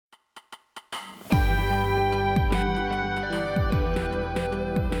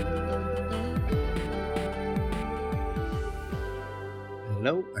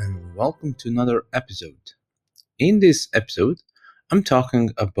welcome to another episode. In this episode, I'm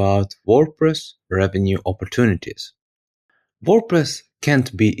talking about WordPress revenue opportunities. WordPress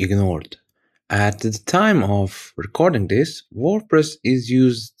can't be ignored. At the time of recording this, WordPress is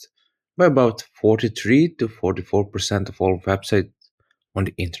used by about 43 to 44% of all websites on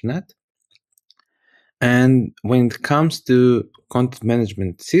the internet. And when it comes to content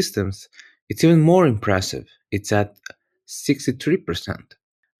management systems, it's even more impressive. It's at 63%.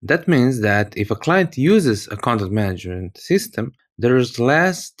 That means that if a client uses a content management system, there is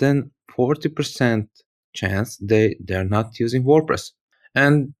less than 40% chance they're not using WordPress.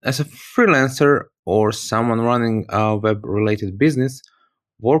 And as a freelancer or someone running a web related business,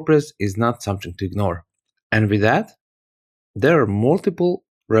 WordPress is not something to ignore. And with that, there are multiple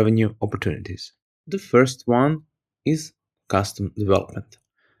revenue opportunities. The first one is custom development,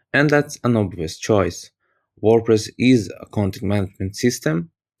 and that's an obvious choice. WordPress is a content management system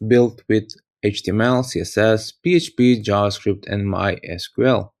built with HTML, CSS, PHP, JavaScript, and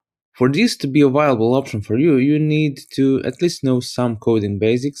MySQL. For this to be a viable option for you, you need to at least know some coding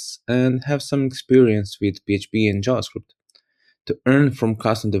basics and have some experience with PHP and JavaScript. To earn from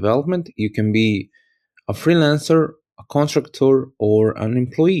custom development, you can be a freelancer, a contractor, or an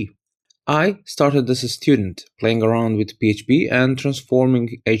employee. I started as a student, playing around with PHP and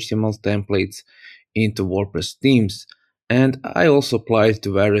transforming HTML templates into WordPress themes, and I also applied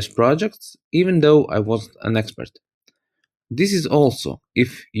to various projects, even though I wasn't an expert. This is also,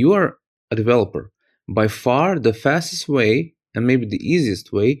 if you are a developer, by far the fastest way and maybe the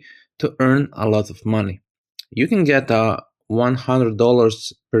easiest way to earn a lot of money. You can get a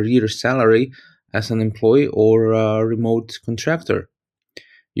 $100 per year salary as an employee or a remote contractor.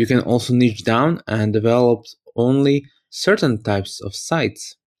 You can also niche down and develop only certain types of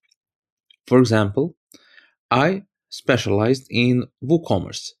sites. For example, I specialized in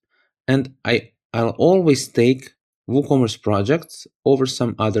WooCommerce, and I'll always take WooCommerce projects over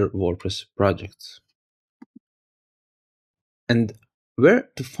some other WordPress projects. And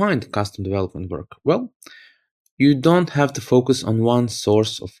where to find custom development work? Well, you don't have to focus on one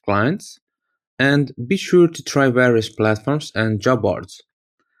source of clients, and be sure to try various platforms and job boards.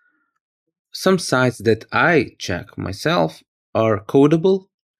 Some sites that I check myself are Codable,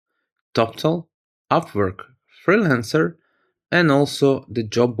 TopTal, Upwork, Freelancer, and also the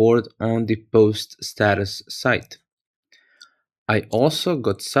job board on the post status site. I also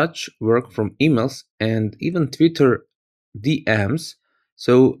got such work from emails and even Twitter DMs,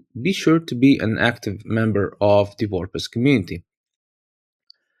 so be sure to be an active member of the WordPress community.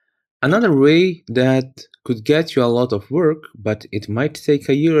 Another way that could get you a lot of work, but it might take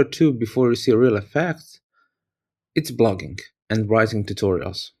a year or two before you see real effects, it's blogging and writing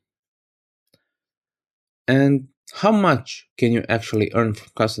tutorials. And how much can you actually earn from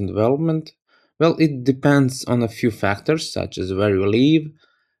custom development? Well, it depends on a few factors such as where you live,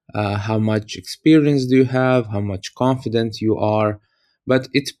 how much experience do you have, how much confident you are. But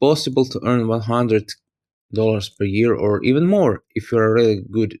it's possible to earn $100 per year or even more if you're a really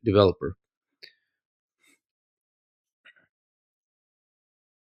good developer.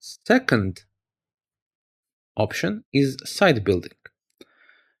 Second option is site building.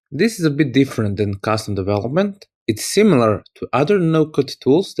 This is a bit different than custom development. It's similar to other no-code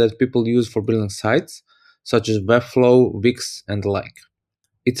tools that people use for building sites, such as Webflow, Wix, and the like.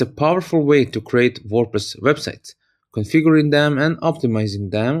 It's a powerful way to create WordPress websites, configuring them and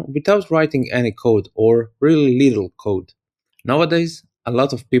optimizing them without writing any code or really little code. Nowadays, a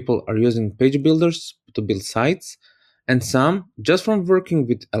lot of people are using page builders to build sites, and some, just from working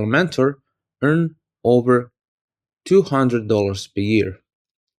with Elementor, earn over $200 per year.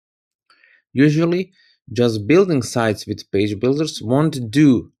 Usually, just building sites with page builders won't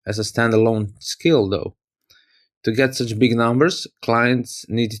do as a standalone skill though. To get such big numbers, clients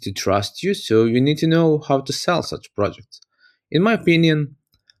need to trust you, so you need to know how to sell such projects. In my opinion,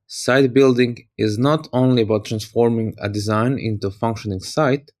 site building is not only about transforming a design into a functioning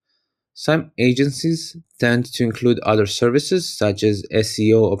site. Some agencies tend to include other services such as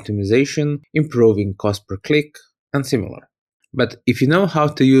SEO optimization, improving cost per click, and similar. But if you know how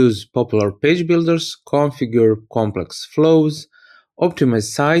to use popular page builders, configure complex flows,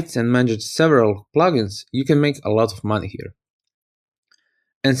 optimize sites, and manage several plugins, you can make a lot of money here.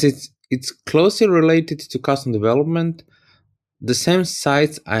 And since it's closely related to custom development, the same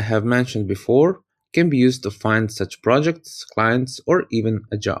sites I have mentioned before can be used to find such projects, clients, or even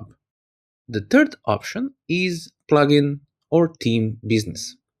a job. The third option is plugin or theme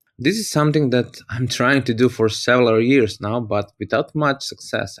business. This is something that I'm trying to do for several years now, but without much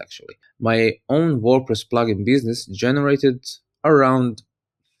success actually. My own WordPress plugin business generated around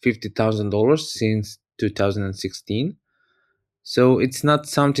 $50,000 since 2016. So it's not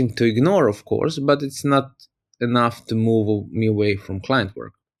something to ignore, of course, but it's not enough to move me away from client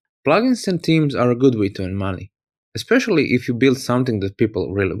work. Plugins and themes are a good way to earn money, especially if you build something that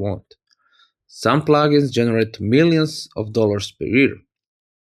people really want. Some plugins generate millions of dollars per year.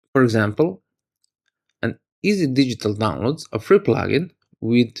 For example, an Easy Digital Downloads, a free plugin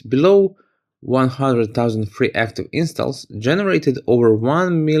with below 100,000 free active installs, generated over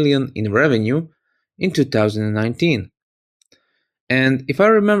 1 million in revenue in 2019. And if I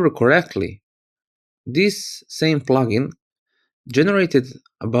remember correctly, this same plugin generated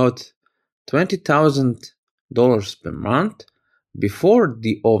about $20,000 per month before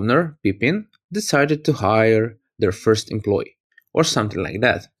the owner, Pippin, decided to hire their first employee, or something like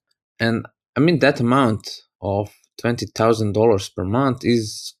that. And I mean, that amount of $20,000 per month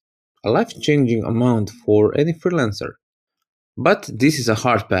is a life changing amount for any freelancer. But this is a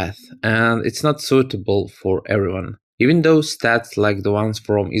hard path, and it's not suitable for everyone, even though stats like the ones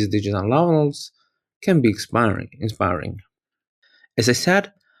from Easy Digital Downloads can be inspiring. As I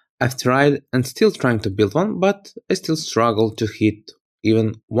said, I've tried and still trying to build one, but I still struggle to hit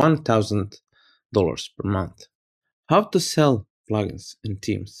even $1,000 per month. How to sell plugins and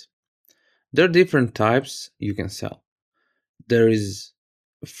themes? There are different types you can sell. There is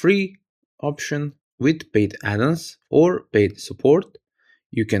a free option with paid add-ons or paid support.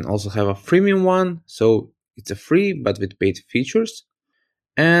 You can also have a freemium one, so it's a free but with paid features,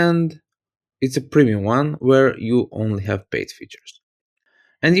 and it's a premium one where you only have paid features.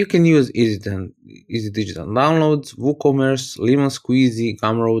 And you can use Easy Digital Downloads, WooCommerce, Lemon Squeezy,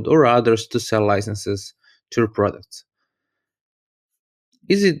 Gumroad, or others to sell licenses to your products.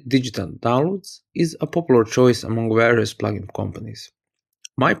 Easy Digital Downloads is a popular choice among various plugin companies.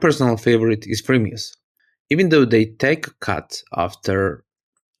 My personal favorite is Freemius. Even though they take a cut after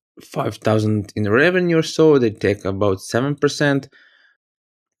 5,000 in revenue or so, they take about 7%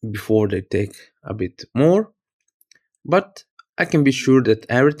 before they take a bit more. But I can be sure that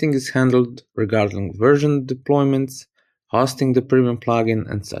everything is handled regarding version deployments, hosting the premium plugin,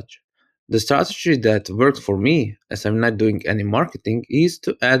 and such. The strategy that worked for me, as I'm not doing any marketing, is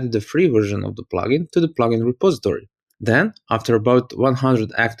to add the free version of the plugin to the plugin repository. Then, after about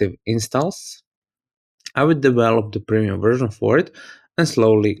 100 active installs, I would develop the premium version for it and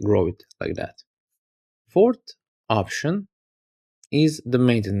slowly grow it like that. Fourth option is the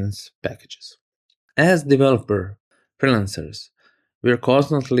maintenance packages. As developer freelancers, we are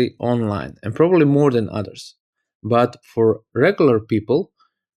constantly online and probably more than others. But for regular people,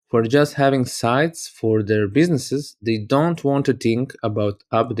 for just having sites for their businesses, they don't want to think about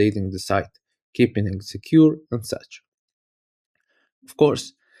updating the site, keeping it secure, and such. Of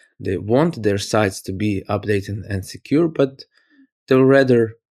course, they want their sites to be updated and secure, but they'll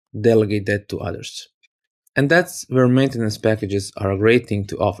rather delegate that to others. And that's where maintenance packages are a great thing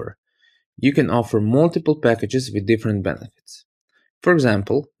to offer. You can offer multiple packages with different benefits. For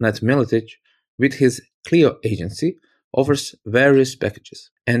example, Nat Miletic, with his Clio agency, offers various packages.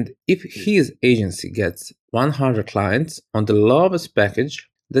 And if his agency gets 100 clients on the lowest package,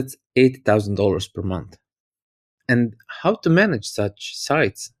 that's $8,000 per month. And how to manage such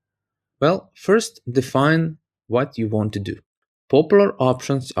sites? Well, first define what you want to do. Popular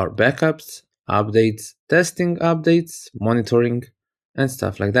options are backups, updates, testing updates, monitoring, and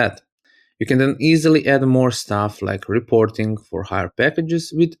stuff like that. You can then easily add more stuff like reporting for higher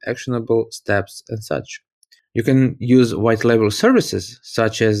packages with actionable steps and such. You can use white label services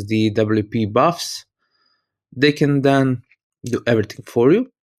such as the WP buffs. They can then do everything for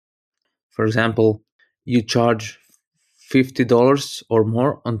you. For example, you charge $50 or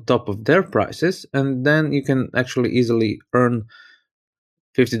more on top of their prices, and then you can actually easily earn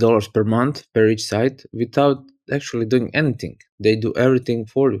 $50 per month per each site without actually doing anything. They do everything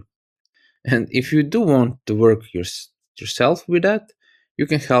for you. And if you do want to work yourself with that, you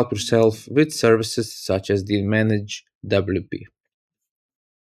can help yourself with services such as the Manage WP.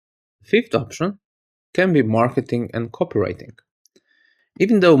 Fifth option can be marketing and copywriting.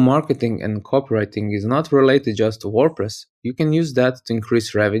 Even though marketing and copywriting is not related just to WordPress, you can use that to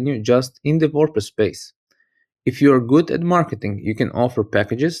increase revenue just in the WordPress space. If you are good at marketing, you can offer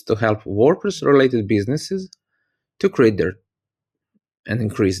packages to help WordPress related businesses to create their and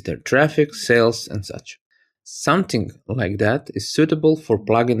increase their traffic, sales, and such. Something like that is suitable for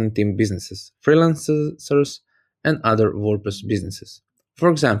plugin and theme businesses, freelancers, and other WordPress businesses.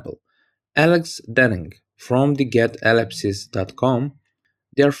 For example, Alex Denning from the getellipsis.com,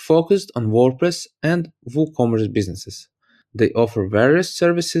 they are focused on WordPress and WooCommerce businesses. They offer various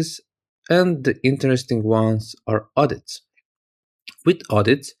services, and the interesting ones are audits. With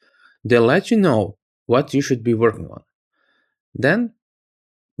audits, they'll let you know what you should be working on. Then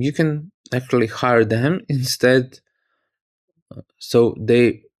you can actually hire them instead, so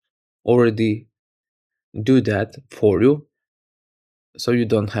they already do that for you, so you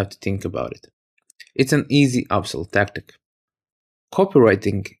don't have to think about it. It's an easy upsell tactic.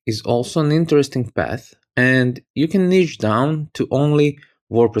 Copywriting is also an interesting path, and you can niche down to only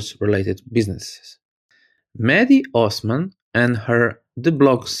WordPress related businesses. Maddie Osman and her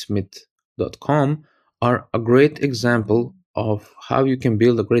theblogsmith.com are a great example of how you can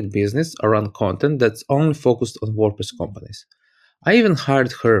build a great business around content that's only focused on WordPress companies. I even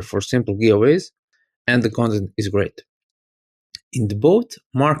hired her for simple giveaways, and the content is great. In the both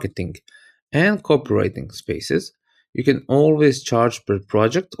marketing and copywriting spaces, you can always charge per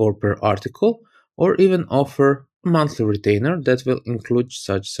project or per article, or even offer a monthly retainer that will include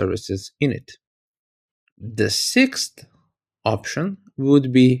such services in it. The sixth option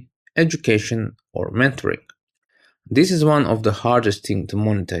would be education or mentoring. This is one of the hardest things to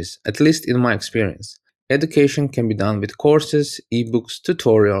monetize, at least in my experience. Education can be done with courses, ebooks,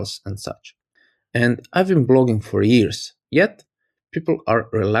 tutorials, and such. And I've been blogging for years, yet people are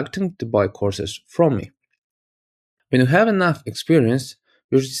reluctant to buy courses from me. When you have enough experience,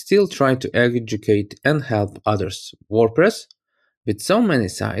 you should still try to educate and help others. WordPress, with so many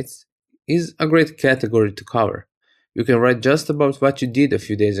sites, is a great category to cover. You can write just about what you did a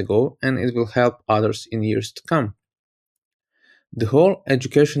few days ago, and it will help others in years to come. The whole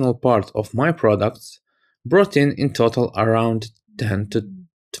educational part of my products brought in total around 10 to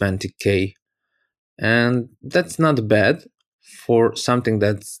 20k, and that's not bad for something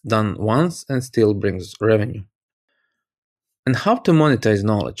that's done once and still brings revenue. And how to monetize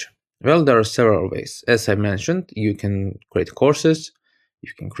knowledge? Well, there are several ways. As I mentioned, you can create courses,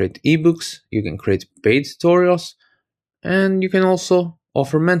 you can create ebooks, you can create paid tutorials, and you can also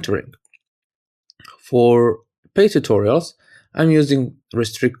offer mentoring. For paid tutorials, I'm using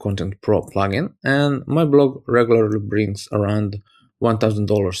Restrict Content Pro plugin, and my blog regularly brings around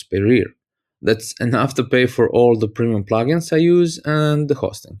 $1,000 per year. That's enough to pay for all the premium plugins I use and the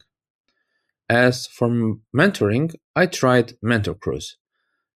hosting. As for mentoring, I tried Mentor Cruise.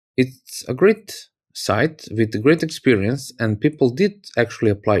 It's a great site with great experience, and people did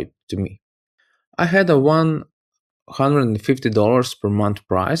actually apply to me. I had a $150 per month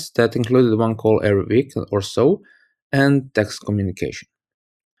price that included one call every week or so and text communication.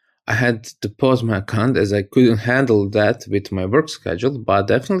 I had to pause my account as I couldn't handle that with my work schedule, but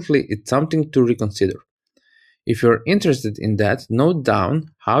definitely it's something to reconsider. If you're interested in that, note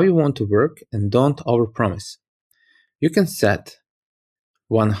down how you want to work and don't overpromise. You can set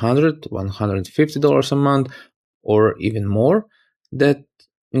 $100, $150 a month, or even more. That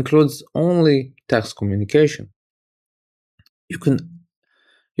includes only text communication. You can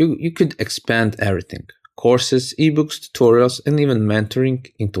you could expand everything: courses, ebooks, tutorials, and even mentoring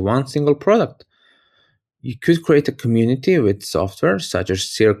into one single product. You could create a community with software such as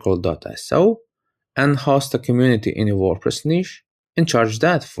Circle.so and host a community in a WordPress niche and charge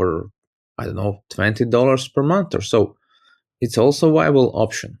that for, I don't know, $20 per month or so. It's also a viable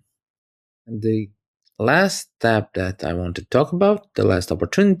option. And the last tab that I want to talk about, the last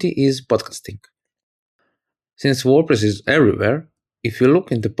opportunity, is podcasting. Since WordPress is everywhere, if you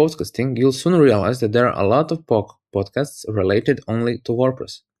look into podcasting, you'll soon realize that there are a lot of podcasts related only to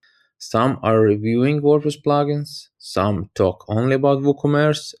WordPress. Some are reviewing WordPress plugins, some talk only about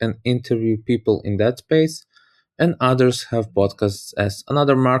WooCommerce and interview people in that space, and others have podcasts as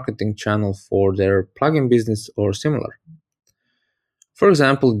another marketing channel for their plugin business or similar. For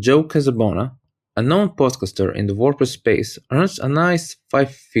example, Joe Casabona, a known podcaster in the WordPress space, earns a nice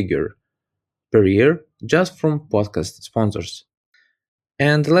five-figure per year just from podcast sponsors.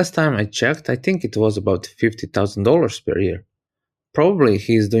 And the last time I checked, I think it was about $50,000 per year. Probably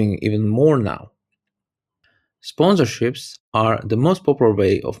he is doing even more now. Sponsorships are the most popular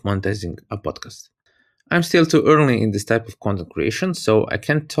way of monetizing a podcast. I'm still too early in this type of content creation, so I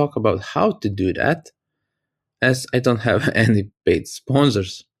can't talk about how to do that, as I don't have any paid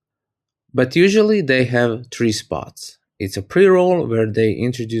sponsors. But usually they have three spots. It's a pre roll where they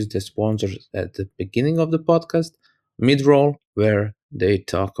introduce the sponsors at the beginning of the podcast, mid roll where they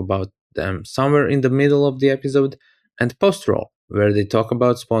talk about them somewhere in the middle of the episode, and post roll where they talk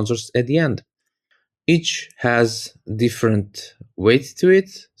about sponsors at the end. Each has different weight to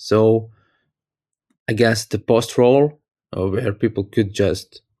it, so I guess the post roll, where people could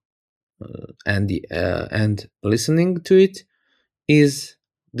just end listening to it, is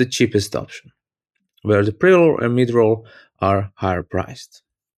the cheapest option, where the pre-roll and mid-roll are higher priced.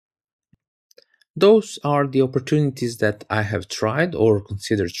 Those are the opportunities that I have tried or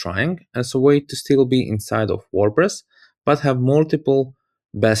considered trying as a way to still be inside of WordPress but have multiple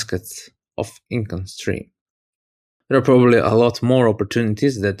baskets of income stream. There are probably a lot more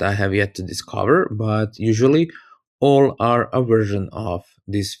opportunities that I have yet to discover, but usually all are a version of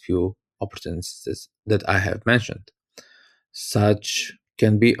these few opportunities that I have mentioned. Such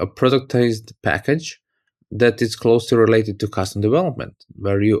can be a productized package that is closely related to custom development,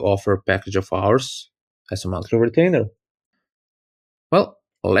 where you offer a package of hours as a monthly retainer. Well,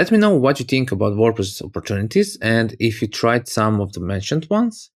 let me know what you think about WordPress opportunities and if you tried some of the mentioned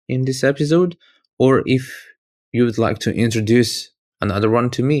ones in this episode, or if you would like to introduce another one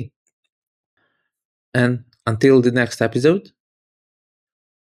to me. And until the next episode,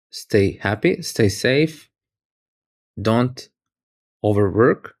 stay happy, stay safe, don't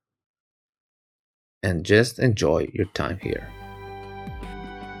overwork, and just enjoy your time here.